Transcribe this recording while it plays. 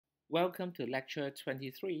Welcome to Lecture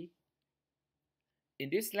 23. In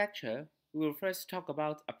this lecture, we will first talk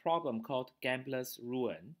about a problem called gambler's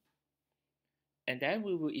ruin, and then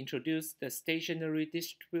we will introduce the stationary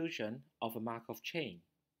distribution of a Markov chain.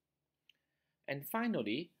 And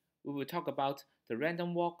finally, we will talk about the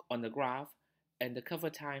random walk on the graph and the cover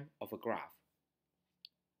time of a graph.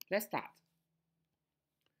 Let's start.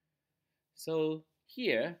 So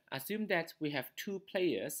here, assume that we have two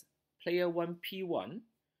players, player 1 P1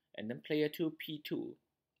 and then player 2 P2.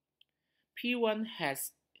 P1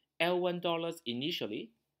 has L1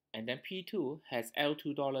 initially, and then P2 has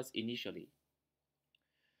L2 initially.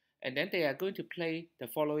 And then they are going to play the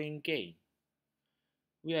following game.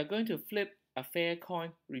 We are going to flip a fair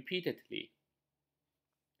coin repeatedly.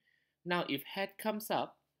 Now if head comes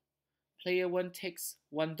up, player 1 takes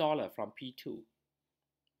 $1 from P2.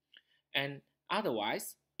 And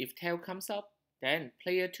otherwise, if tail comes up, then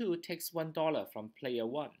player 2 takes $1 from player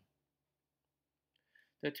 1.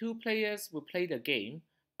 The two players will play the game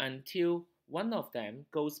until one of them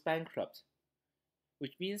goes bankrupt,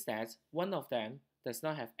 which means that one of them does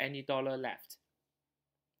not have any dollar left.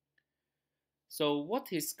 So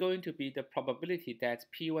what is going to be the probability that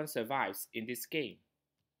P1 survives in this game?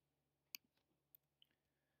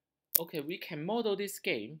 Okay, we can model this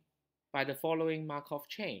game by the following Markov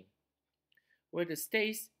chain, where the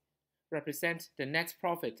states represent the net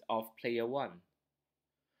profit of player 1.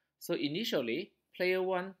 So initially, player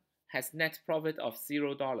 1 has net profit of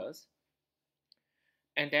 $0,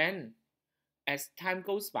 and then as time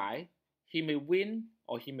goes by, he may win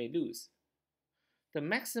or he may lose. The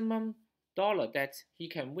maximum dollar that he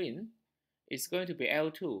can win is going to be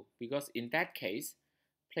L2, because in that case,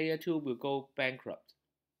 player 2 will go bankrupt.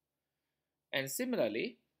 And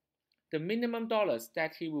similarly, the minimum dollars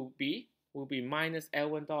that he will be minus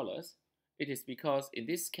L1. It is because in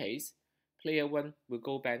this case, player 1 will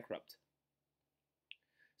go bankrupt.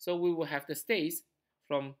 So we will have the states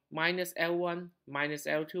from minus L1, minus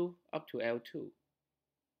L2, up to L2.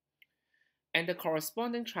 And the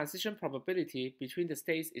corresponding transition probability between the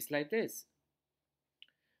states is like this.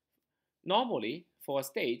 Normally, for a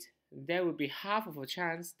state, there will be half of a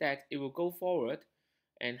chance that it will go forward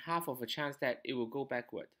and half of a chance that it will go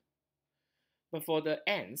backward. But for the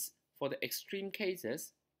ends, for the extreme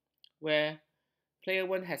cases, where player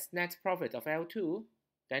 1 has net profit of L2,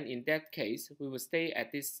 then in that case, we will stay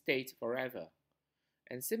at this state forever.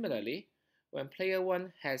 And similarly, when player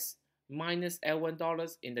 1 has minus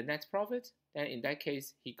L1 in the net profit, then in that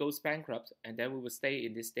case, he goes bankrupt, and then we will stay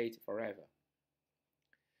in this state forever.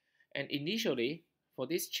 And initially, for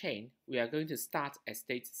this chain, we are going to start at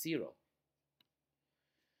state 0.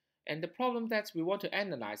 And the problem that we want to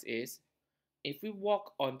analyze is, if we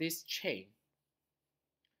walk on this chain,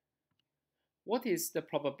 what is the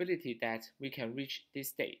probability that we can reach this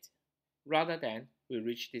state rather than we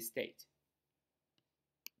reach this state?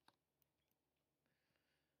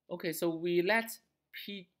 Okay, so we let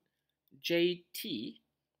Pjt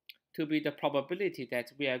to be the probability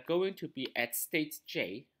that we are going to be at state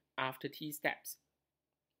J after T steps.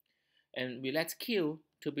 And we let Q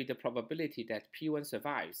to be the probability that P1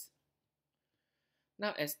 survives.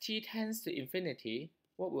 Now as T tends to infinity,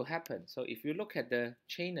 what will happen? So if you look at the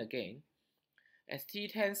chain again, as T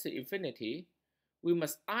tends to infinity, we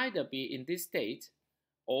must either be in this state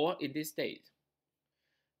or in this state.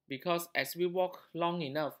 Because as we walk long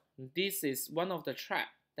enough, this is one of the traps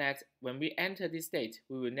that when we enter this state,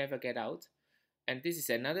 we will never get out. And this is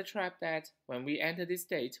another trap that when we enter this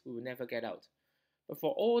state, we will never get out. But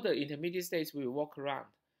for all the intermediate states, we will walk around.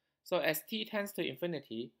 So as T tends to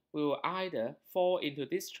infinity, we will either fall into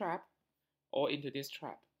this trap or into this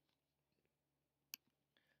trap.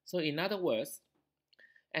 So in other words,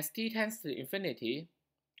 as T tends to infinity,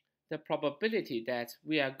 the probability that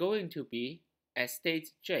we are going to be at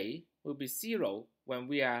state J will be 0 when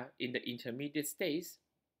we are in the intermediate states.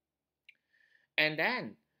 And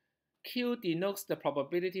then Q denotes the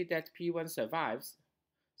probability that P1 survives.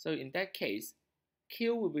 So in that case,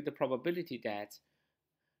 Q will be the probability that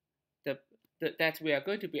that we are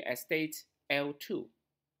going to be at state L2.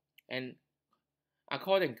 And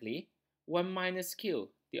accordingly, 1 minus Q,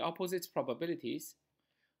 the opposite probabilities,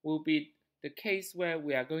 will be the case where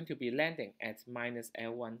we are going to be landing at minus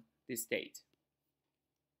L1 this state.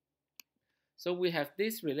 So we have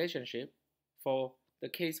this relationship for the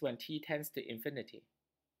case when T tends to infinity.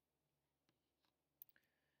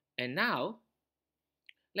 And now,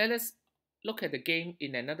 let us look at the game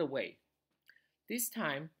in another way. This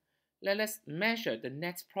time, let us measure the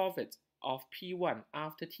net profit of P1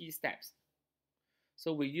 after T steps.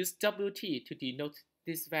 So we use WT to denote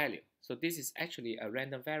this value. So this is actually a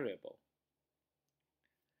random variable.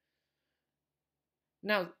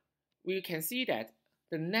 Now, we can see that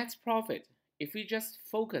the net profit, if we just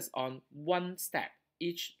focus on one step,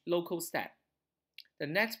 each local step, the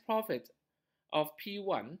net profit of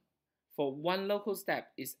P1 for one local step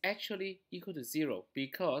is actually equal to 0,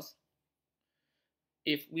 because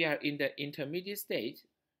if we are in the intermediate state,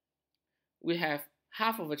 we have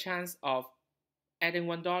half of a chance of adding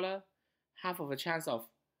 $1, half of a chance of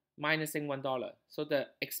minusing $1. So the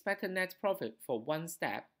expected net profit for one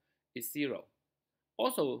step is 0.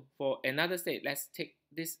 Also, for another state, let's take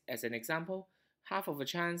this as an example. Half of a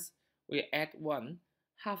chance we add 1,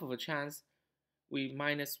 half of a chance we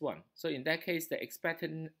minus 1. So in that case, the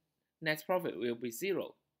expected net profit will be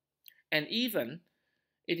 0. And even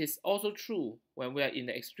it is also true when we are in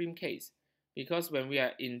the extreme case, because when we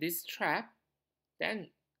are in this trap, then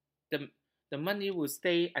the money will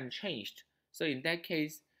stay unchanged. So in that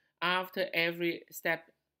case, after every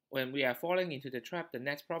step, when we are falling into the trap, the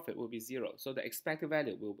net profit will be 0. So the expected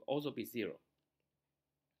value will also be 0.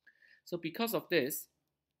 So because of this,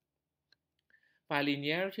 by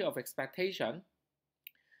linearity of expectation,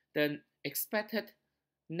 the expected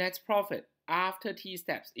net profit after t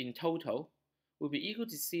steps in total will be equal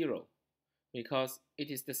to 0, because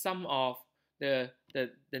it is the sum of the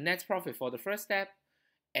net profit for the first step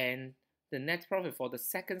and the net profit for the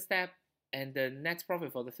second step and the net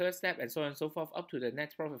profit for the third step, and so on and so forth, up to the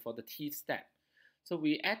net profit for the t step. So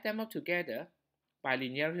we add them up together by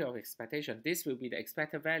linearity of expectation. This will be the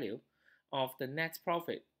expected value of the net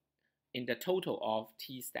profit in the total of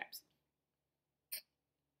t steps.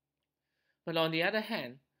 But on the other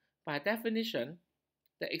hand, by definition,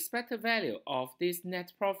 the expected value of this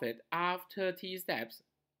net profit after t steps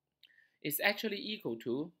is actually equal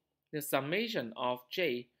to the summation of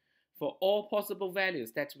j for all possible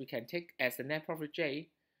values that we can take as the net profit j,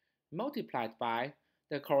 multiplied by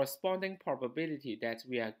the corresponding probability that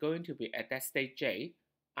we are going to be at that state j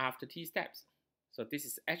after t steps. So this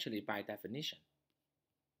is actually by definition.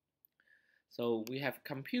 So we have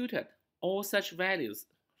computed all such values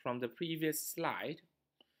from the previous slide,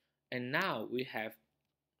 and now we have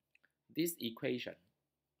this equation.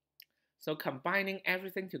 So combining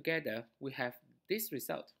everything together, we have this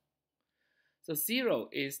result. So 0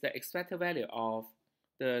 is the expected value of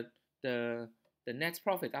the net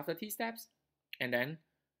profit after t steps, and then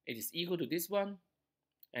it is equal to this one,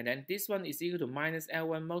 and then this one is equal to minus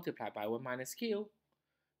L1 multiplied by 1 minus Q,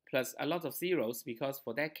 plus a lot of zeros, because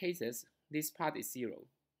for that cases, this part is 0,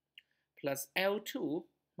 plus L2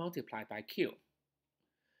 multiplied by Q.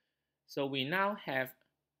 So we now have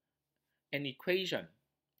an equation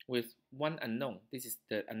with one unknown. This is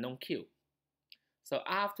the unknown Q. So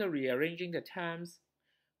after rearranging the terms,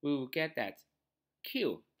 we will get that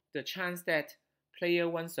Q, the chance that player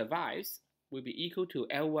 1 survives, will be equal to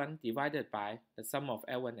L1 divided by the sum of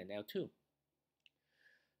L1 and L2.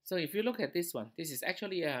 So if you look at this one, this is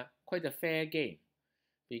actually quite a fair game,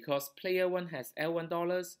 because player 1 has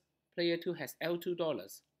L1, player 2 has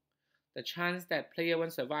L2. The chance that player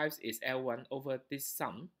 1 survives is L1 over this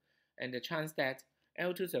sum, and the chance that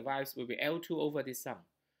L2 survives will be L2 over this sum.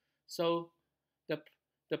 So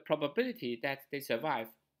the probability that they survive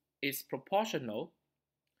is proportional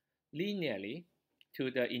linearly to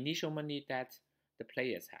the initial money that the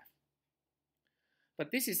players have.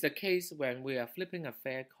 But this is the case when we are flipping a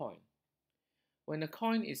fair coin. When the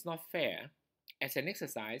coin is not fair, as an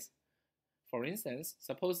exercise, for instance,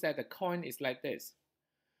 suppose that the coin is like this.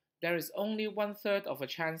 There is only 1/3 of a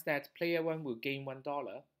chance that player 1 will gain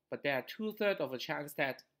 $1, but there are 2/3 of a chance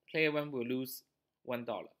that player 1 will lose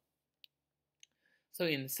 $1. So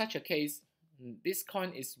in such a case, this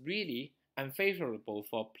coin is really unfavorable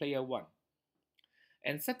for player 1.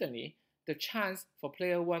 And suddenly, the chance for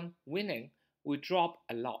player 1 winning will drop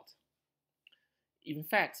a lot. In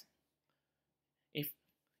fact, if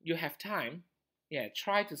you have time,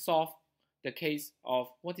 try to solve the case of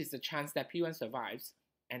what is the chance that P1 survives,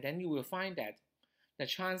 and then you will find that the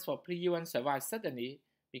chance for P1 survives suddenly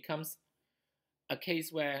becomes a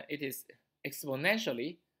case where it is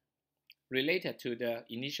exponentially related to the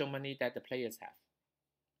initial money that the players have.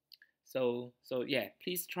 So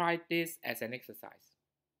please try this as an exercise.